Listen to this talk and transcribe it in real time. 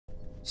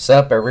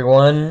Sup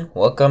everyone,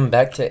 welcome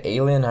back to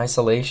Alien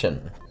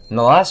Isolation. In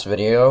the last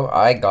video,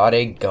 I got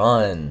a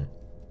gun.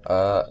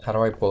 How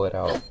do I pull it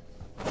out?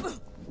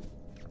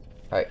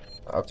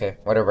 Okay,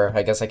 whatever,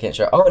 I guess I can't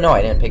show- Oh no,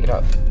 I didn't pick it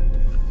up.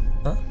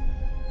 Huh?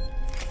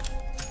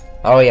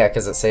 Oh yeah,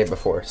 because it saved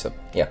before, so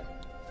yeah.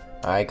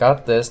 I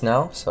got this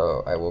now,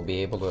 so I will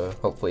be able to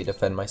hopefully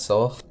defend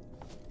myself.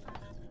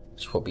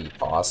 Which will be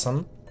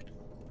awesome.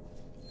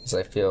 Because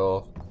I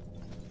feel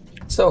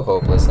so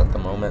hopeless at the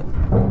moment.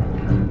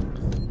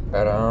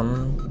 But,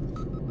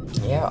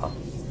 yeah.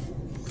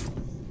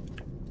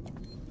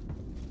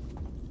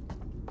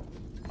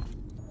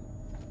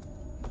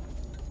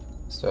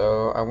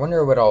 So, I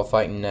wonder what I'll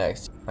fight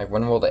next. Like,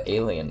 when will the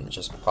alien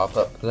just pop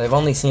up? Because I've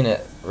only seen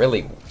it,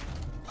 really,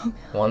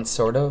 once,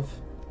 sort of.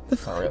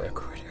 Not really.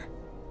 Recorder.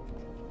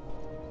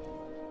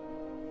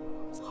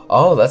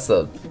 Oh, that's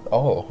the...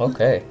 Oh,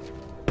 okay.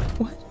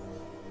 What?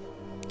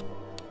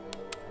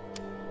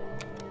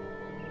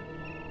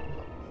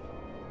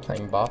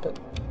 Playing Bop It?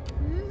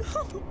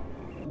 No.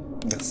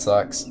 This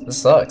sucks. This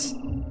sucks.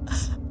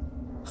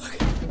 Okay.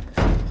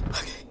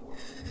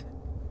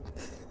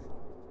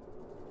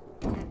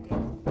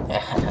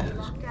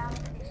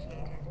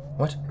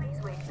 What? Please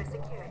wait for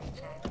security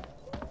check.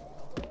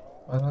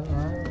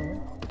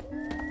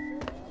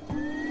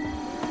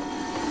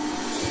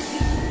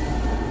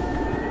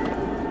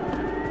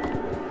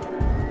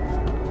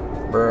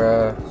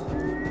 Bruh.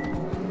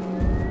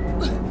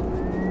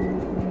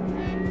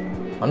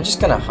 I'm just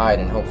gonna hide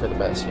and hope for the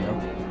best, you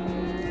know?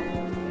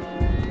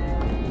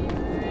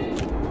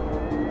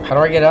 How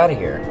do I get out of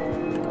here?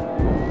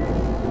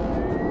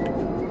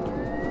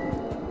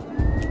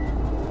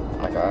 Oh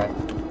my god.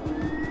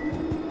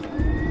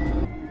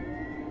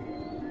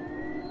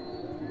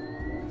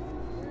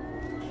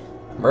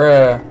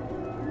 Bruh.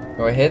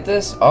 Do I hit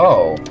this?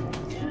 Oh.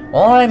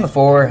 On the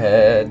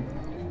forehead.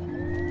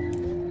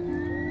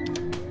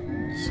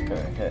 Just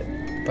gonna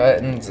hit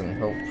buttons and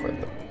hope for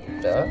the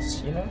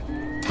best, you know?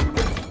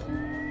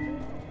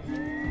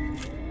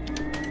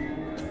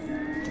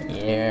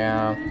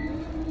 Yeah.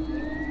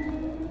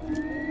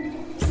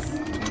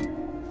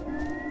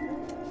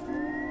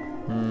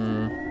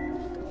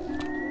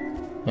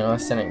 You know,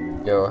 this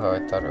didn't go how I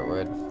thought it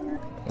would.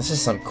 This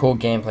is some cool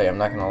gameplay, I'm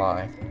not gonna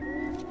lie.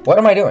 What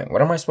am I doing?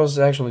 What am I supposed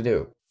to actually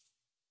do?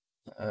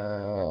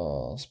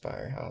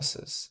 Spire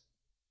houses.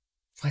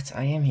 What?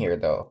 I am here,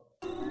 though.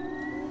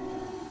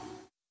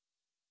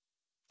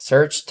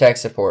 Search tech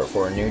support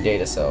for a new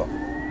data cell.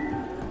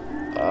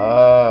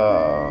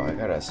 Oh, I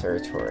gotta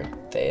search for a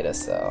data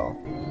cell.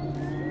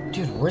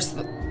 Dude, where's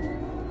the...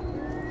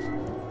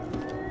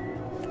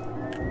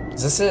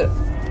 Is this it?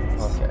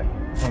 Okay.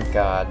 Thank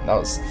God. That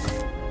was...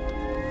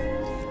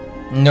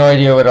 No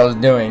idea what I was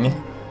doing.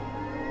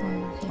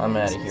 I'm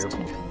out of here.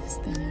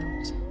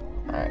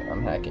 Alright,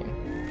 I'm hacking.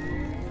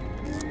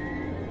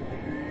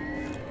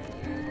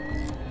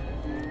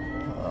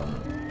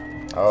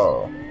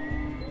 Oh.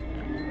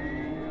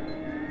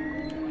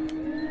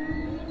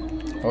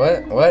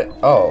 What? What?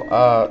 Oh,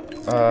 oh.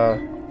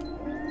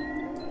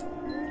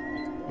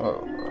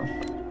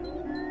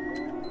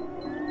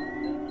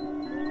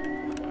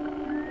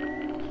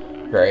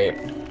 Great.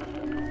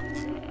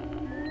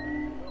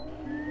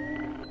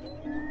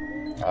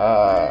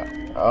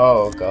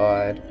 Oh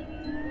god.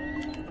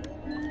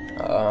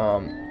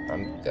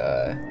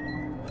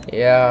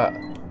 Yeah.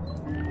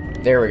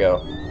 There we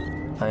go.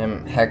 I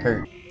am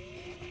hacker.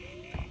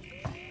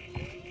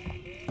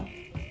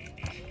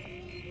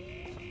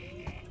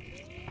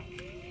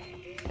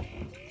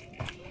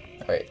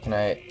 Wait, can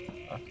I...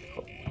 Okay,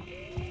 cool.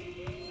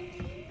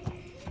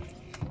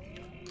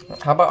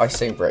 How about I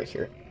save right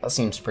here? That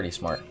seems pretty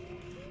smart.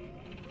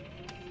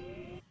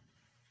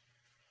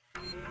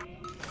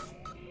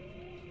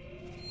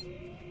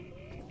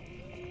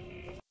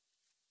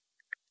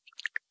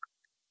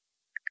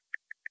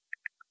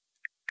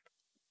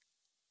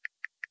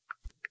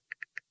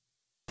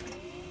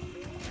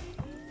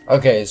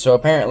 Okay, so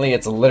apparently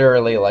it's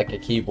literally like a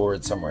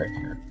keyboard somewhere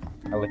here.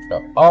 I looked it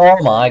up. Oh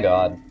my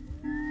god.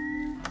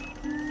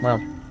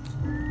 Well,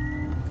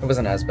 it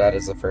wasn't as bad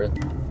as the first.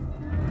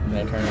 Can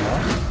I turn it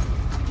off?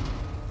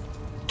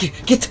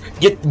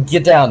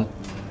 Get down!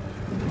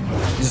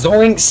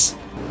 Zoinks!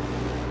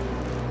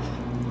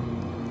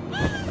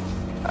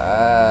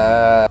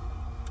 I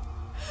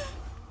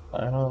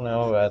don't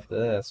know about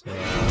this, man.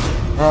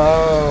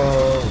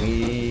 Oh,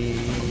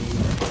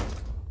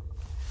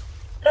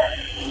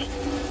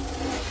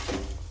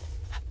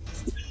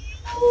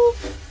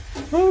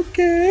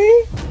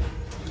 okay.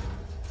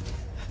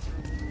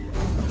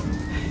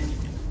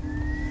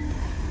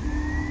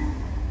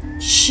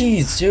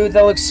 Jeez, dude,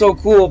 that looks so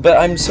cool, but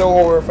I'm so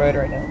horrified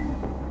right now.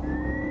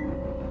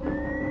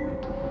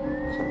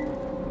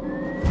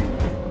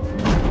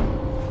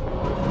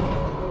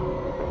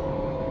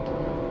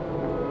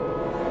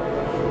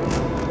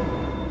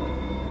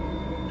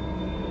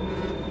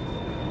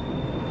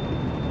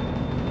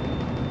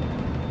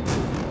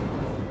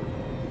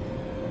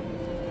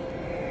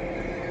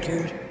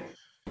 Dude.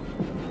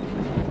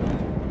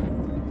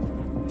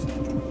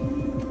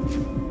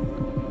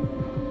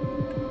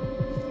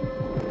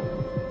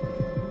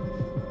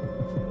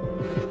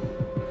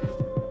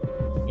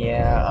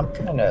 I'm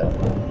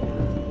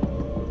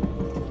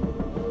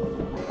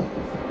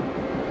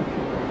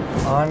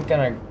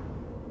gonna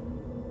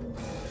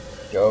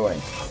go in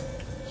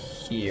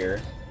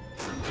here.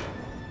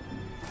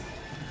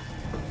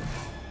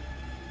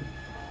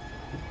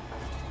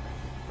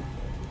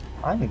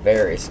 I'm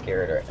very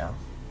scared right now.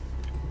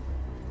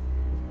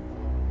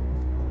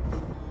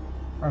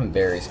 I'm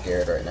very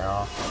scared right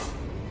now.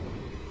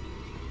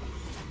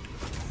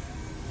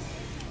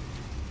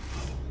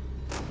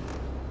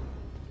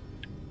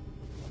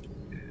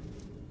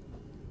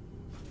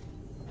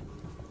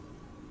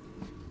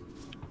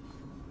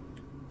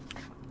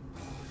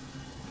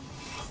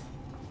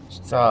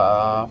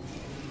 Stop.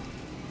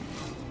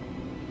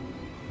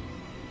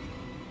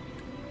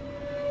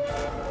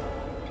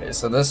 Okay,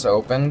 so this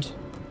opened.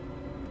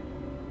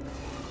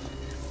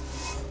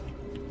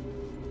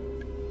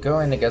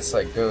 Going to guess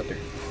like go through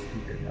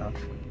here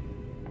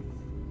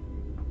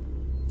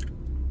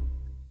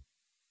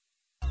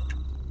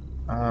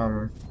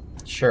now.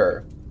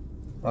 Sure.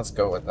 Let's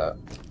go with that.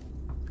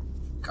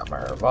 Got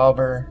my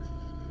revolver.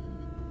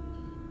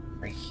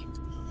 Right here.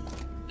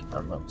 I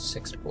don't know,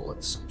 6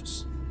 bullets.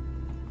 Just,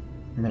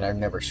 I mean, I've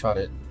never shot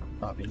it,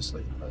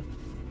 obviously, but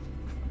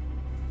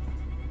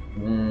I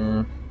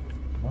don't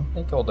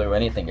think I'll do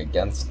anything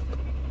against the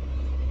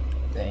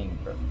thing,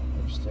 but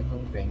I'm still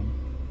hoping.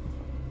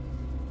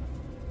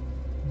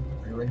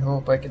 I really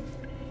hope I could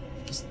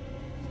just.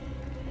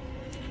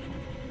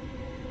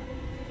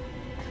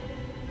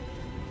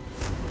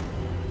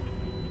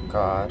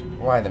 God,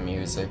 why the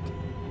music?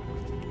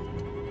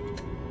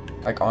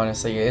 Like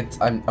honestly,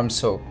 I'm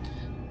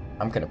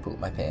gonna poop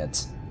my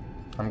pants.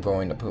 I'm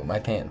going to poop my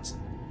pants.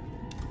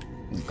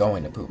 I'm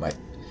going to poop my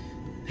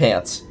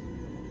pants.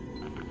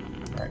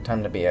 Alright,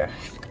 time to be a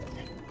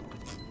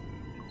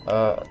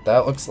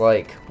that looks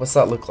like, what's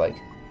that look like?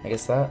 I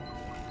guess that?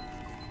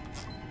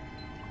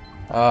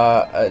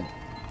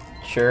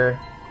 Sure.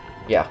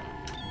 Yeah.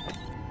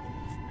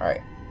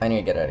 Alright, I need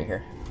to get out of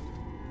here.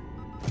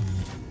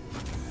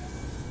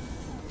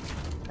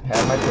 I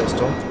have my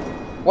pistol.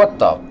 What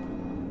the?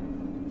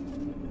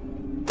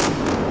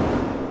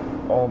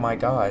 Oh my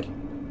god.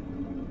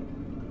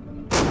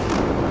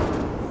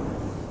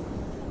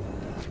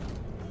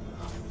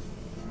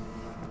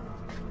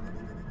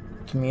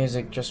 The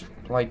music just,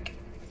 like...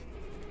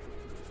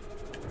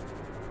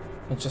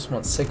 it just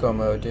went sicko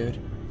mode, dude.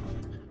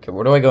 Okay,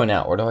 where do I go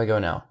now? Where do I go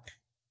now?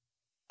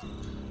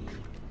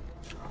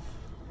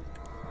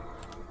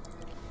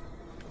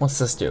 What's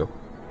this do?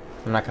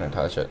 I'm not gonna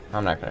touch it.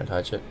 I'm not gonna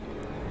touch it.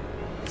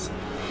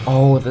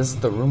 Oh, this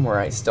is the room where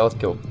I stealth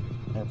killed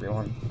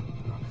everyone.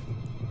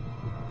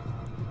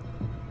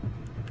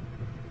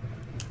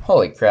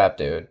 Holy crap,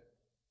 dude.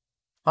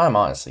 I'm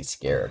honestly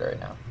scared right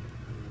now.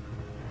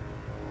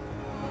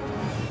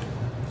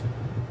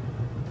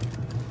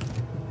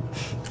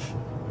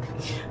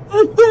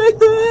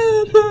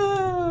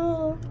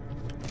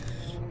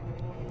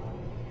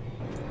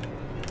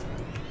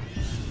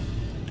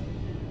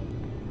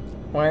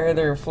 Why are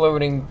there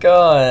floating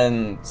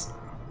guns?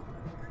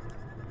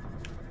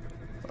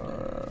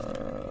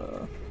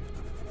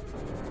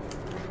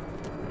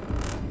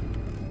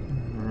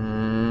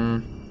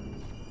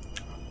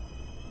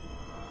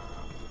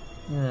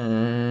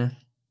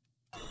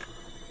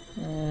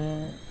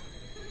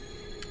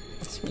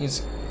 This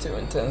music's too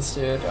intense,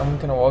 dude. I'm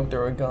gonna walk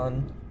through a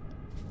gun.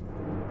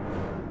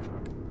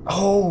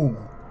 Oh!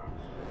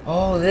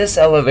 Oh, this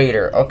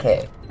elevator.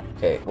 Okay.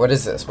 Okay, what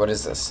is this? What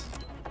is this?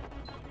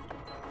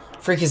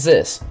 Freak is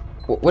this?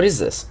 What is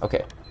this?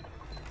 Okay.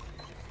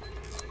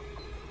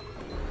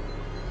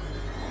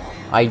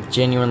 I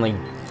genuinely...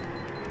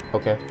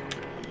 okay.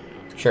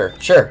 Sure,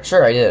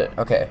 I did it.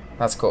 Okay,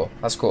 that's cool.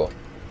 That's cool.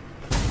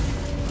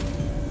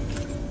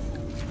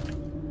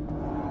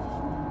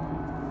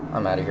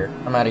 I'm out of here.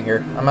 I'm out of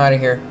here. I'm out of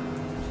here.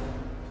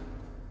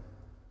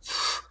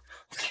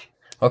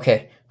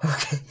 Okay.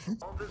 Okay.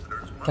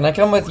 Can I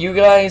come with you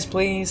guys,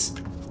 please?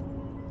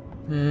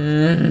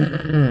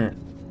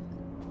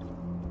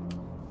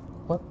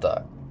 What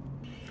the?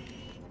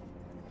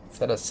 Is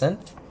that a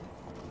synth?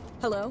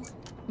 Hello?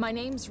 My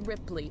name's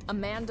Ripley.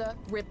 Amanda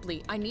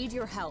Ripley. I need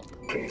your help.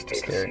 Please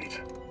take a seat.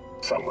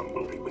 Someone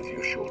will be with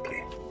you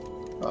shortly.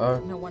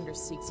 No wonder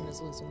Seegson is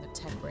losing the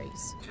tech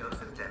race.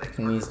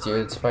 Can these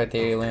dudes fight the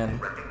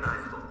alien?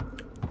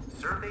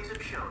 Surveys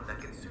have shown that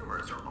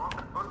consumers are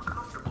often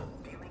uncomfortable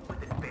dealing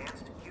with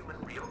advanced human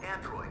real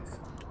androids.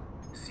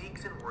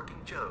 Seegson working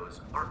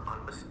JOES are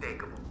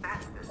unmistakable.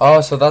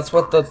 Oh, so that's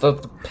what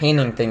the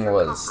painting thing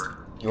was.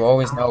 You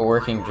always know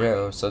working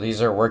Joe, so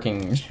these are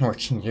working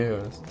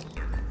Joes.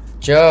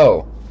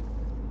 Joe!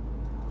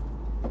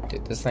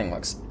 Dude, this thing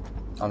looks...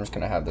 I'm just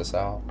gonna have this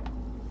out.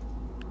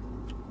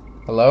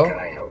 Hello? Can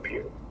I help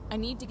you? I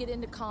need to get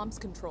into comms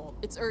control.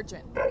 It's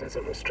urgent. That is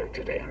a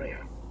restricted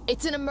area.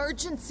 It's an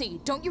emergency.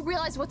 Don't you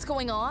realize what's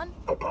going on?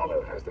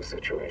 Apollo has the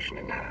situation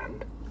in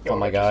hand. Oh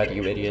my god,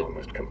 you Registration is idiot.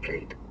 almost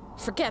complete.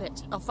 Forget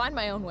it. I'll find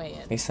my own way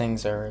in. These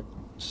things are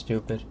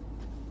stupid.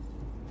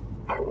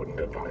 I wouldn't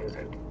advise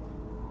it.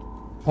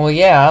 Well,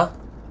 yeah.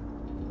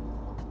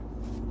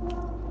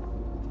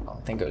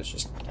 think it was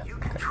just. Yeah, You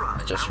can okay.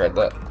 trust I just our read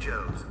that. working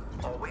Joes.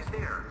 Always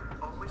there,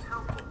 always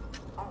helpful,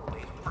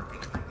 always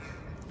working for you.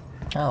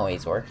 Oh,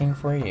 he's working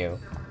for you.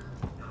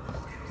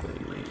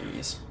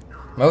 Please.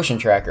 Motion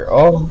tracker.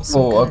 Oh,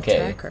 Some kind of okay.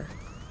 tracker.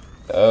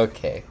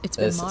 Okay. It's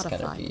been This is modified.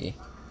 gonna be.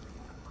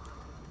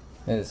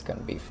 This is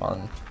gonna be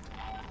fun.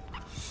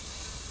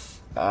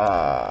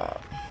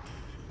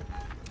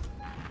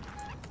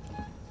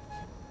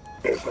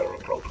 Is there a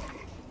problem?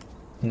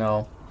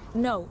 No.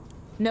 No,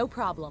 no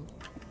problem.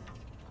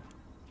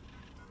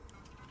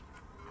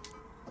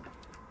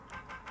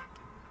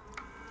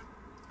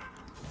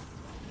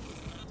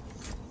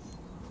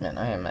 Man,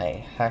 I am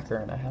a hacker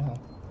and a half.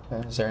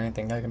 Is there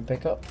anything I can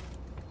pick up?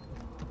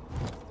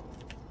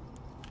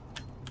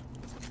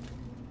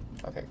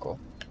 Okay, cool.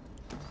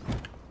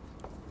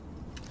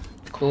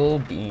 Cool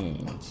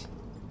beans.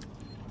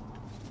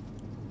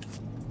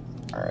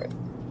 Alright.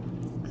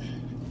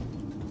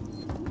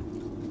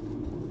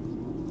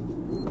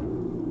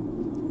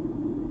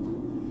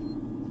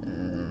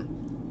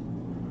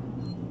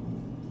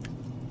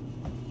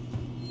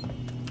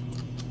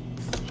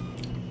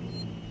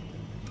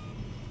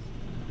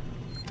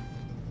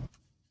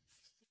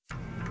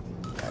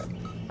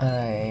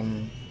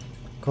 I'm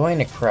going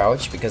to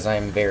crouch because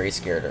I'm very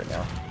scared right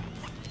now.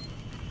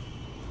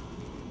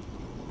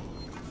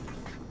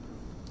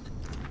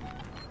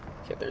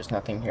 Okay, there's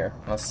nothing here.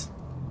 That's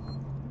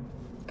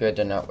good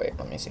to know. Wait,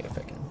 let me see if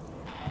I can.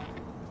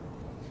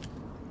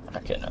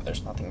 Okay, no,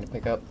 there's nothing to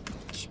pick up.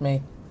 Just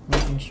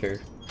making sure.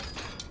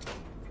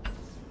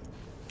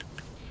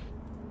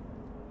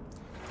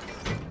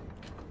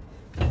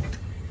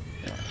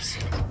 Nice.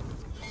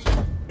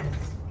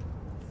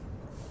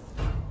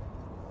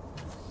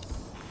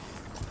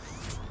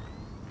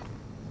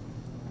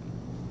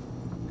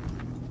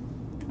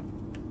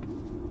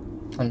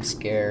 I'm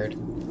scared.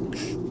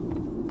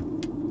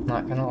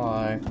 Not gonna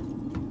lie.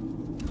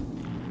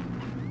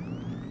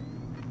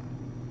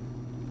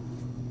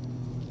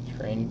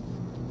 Train.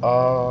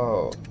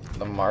 Oh,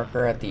 the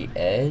marker at the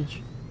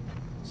edge?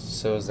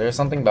 So is there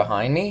something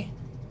behind me?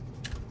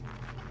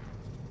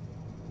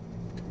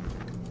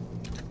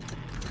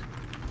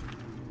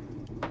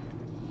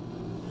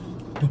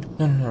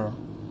 No.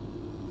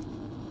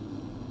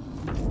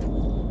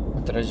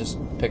 What did I just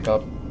pick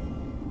up?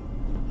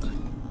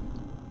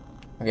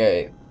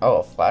 Okay. Oh,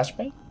 a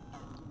flashbang?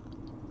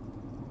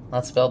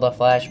 Let's build a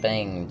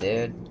flashbang,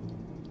 dude.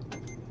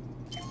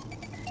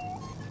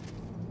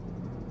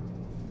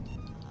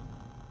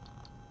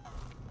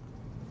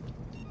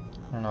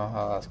 I don't know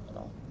how that's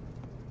gonna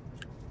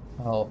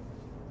help.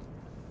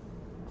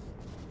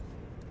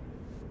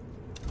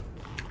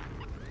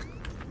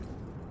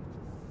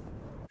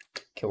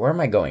 Okay, where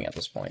am I going at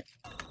this point?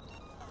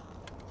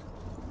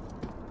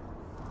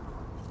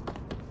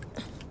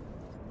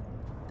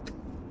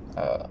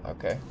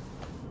 Okay.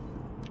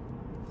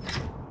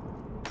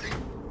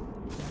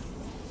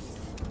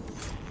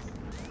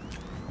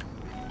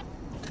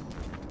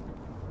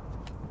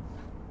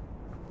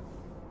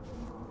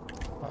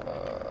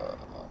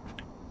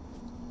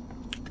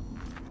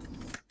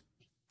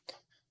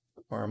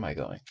 Where am I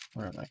going?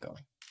 Where am I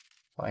going?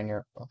 Find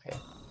your... Okay.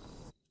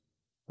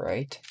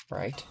 Right.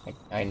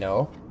 I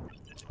know.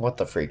 What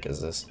the freak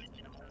is this?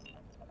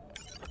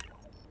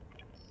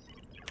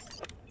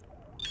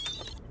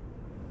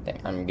 Dang,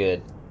 I'm good.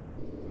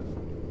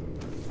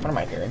 What am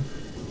I hearing?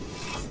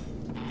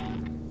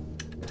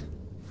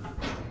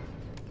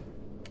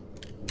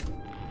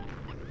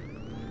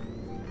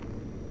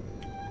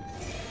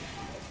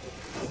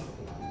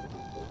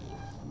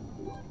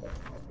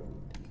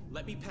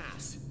 Let me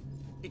pass.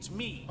 It's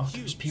me, Oh, Hughes.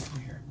 there's people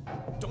here.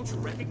 Don't you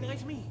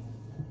recognize me?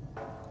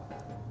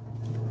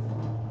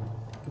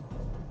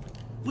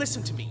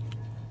 Listen to me.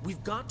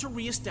 We've got to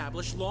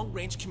re-establish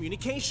long-range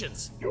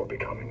communications. You're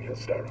becoming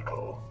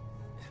hysterical.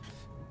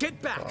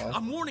 Get back! God.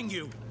 I'm warning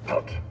you!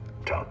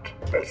 Tut.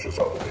 Let's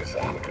resolve this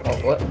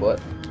amicably. Oh,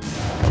 what?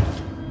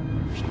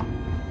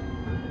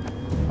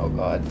 Oh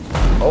god.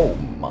 Oh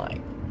my.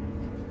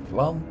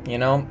 Well, you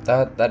know,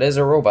 that is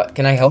a robot.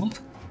 Can I help?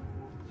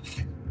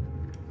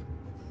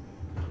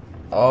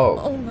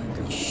 Oh my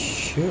god.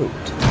 shoot.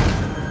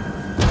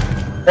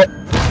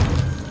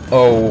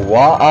 Oh,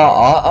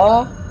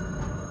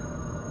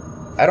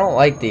 I don't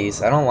like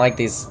these.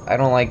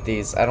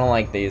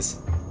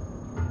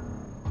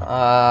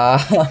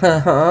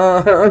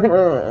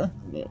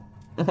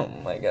 Oh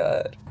my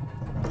god.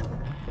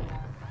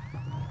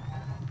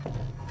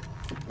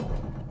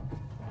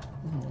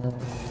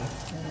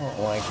 I don't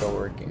like the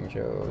working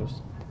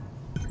Joes.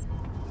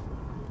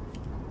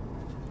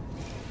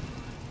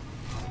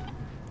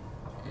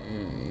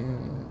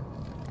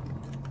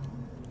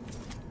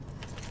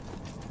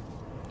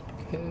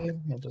 Okay,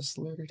 I just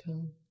loaded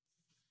him.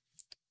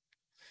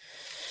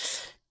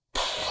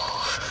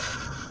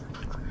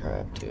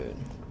 Crap, dude.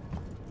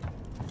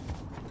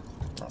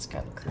 That's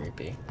kind of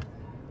creepy.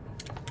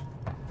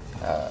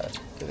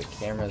 Do the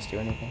cameras do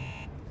anything?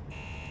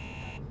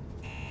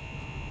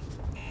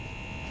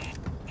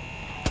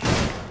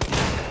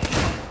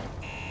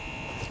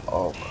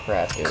 Oh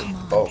crap, dude.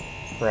 Oh,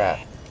 crap.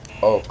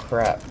 Oh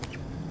crap.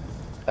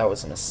 That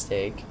was a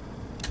mistake.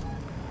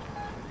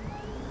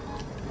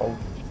 Oh.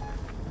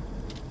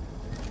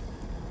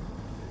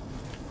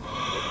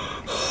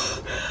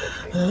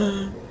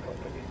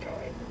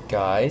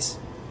 Guys.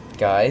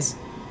 Guys.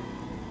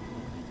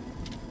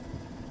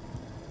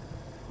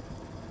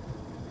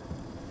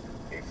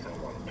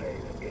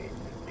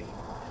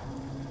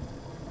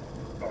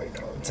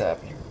 What's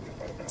happening?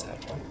 What's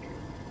happening?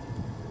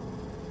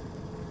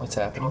 What's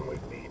happening?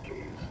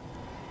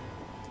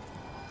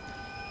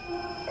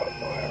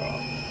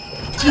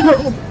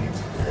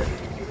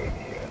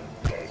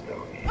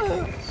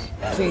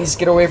 Please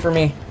get away from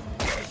me.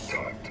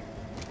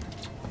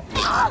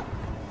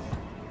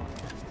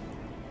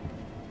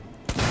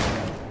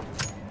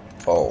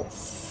 Oh,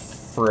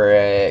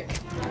 frick.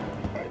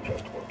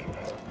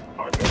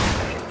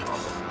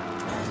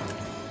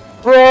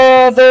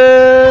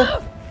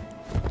 Brother!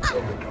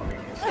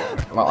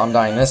 Well, I'm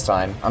dying this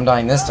time. I'm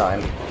dying this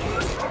time.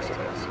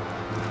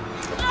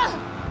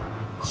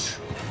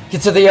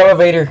 Get to the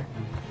elevator!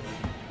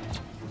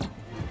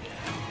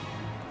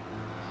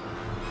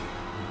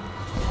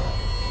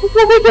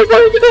 Oh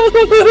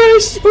my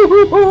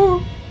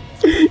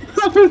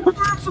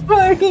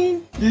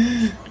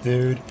gosh!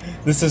 Dude,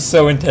 this is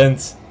so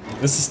intense.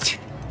 This is too...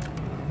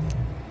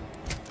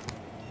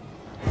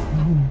 I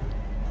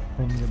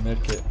need a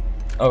medkit.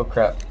 Oh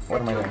crap,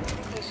 what am I doing?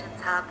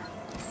 Communications hub.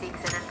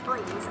 Seeks and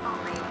employees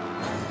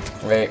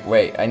only.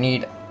 Wait, I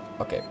need...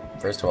 Okay,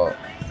 first of all,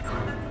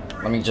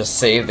 let me just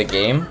save the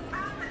game.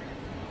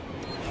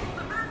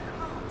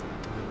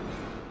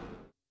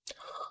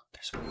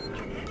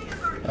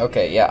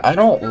 Okay, yeah, I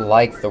don't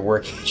like the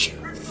working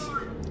shoes.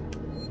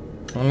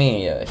 Let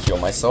me heal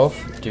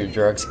myself. Do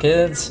drugs,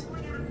 kids.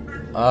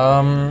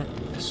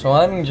 So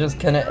I'm just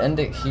gonna end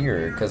it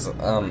here, cause,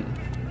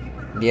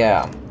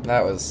 yeah,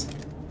 that was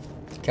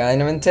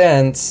kind of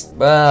intense.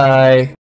 Bye!